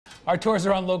Our tours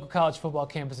around local college football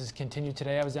campuses continue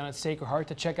today. I was down at Sacred Heart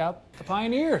to check out the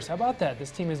Pioneers. How about that?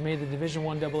 This team has made the Division I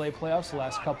AA playoffs the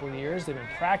last couple of years. They've been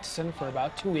practicing for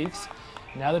about 2 weeks.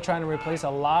 Now they're trying to replace a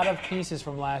lot of pieces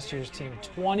from last year's team.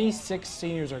 26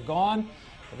 seniors are gone,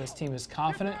 but this team is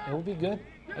confident it will be good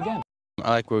again. I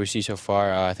like what we see so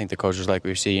far. I think the coaches like what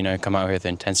we see, come out here with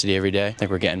intensity every day. I think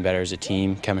we're getting better as a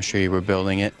team. Chemistry, we're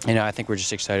building it. I think we're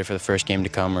just excited for the first game to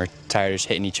come. We're tired of just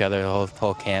hitting each other the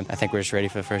whole camp. I think we're just ready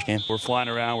for the first game. We're flying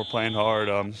around, we're playing hard,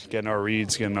 getting our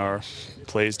reads, getting our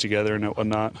plays together and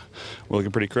whatnot. We're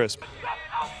looking pretty crisp.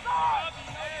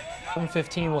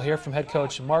 7:15, we'll hear from head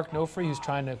coach Mark Nofri, who's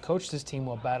trying to coach this team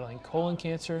while battling colon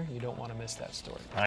cancer. You don't want to miss that story.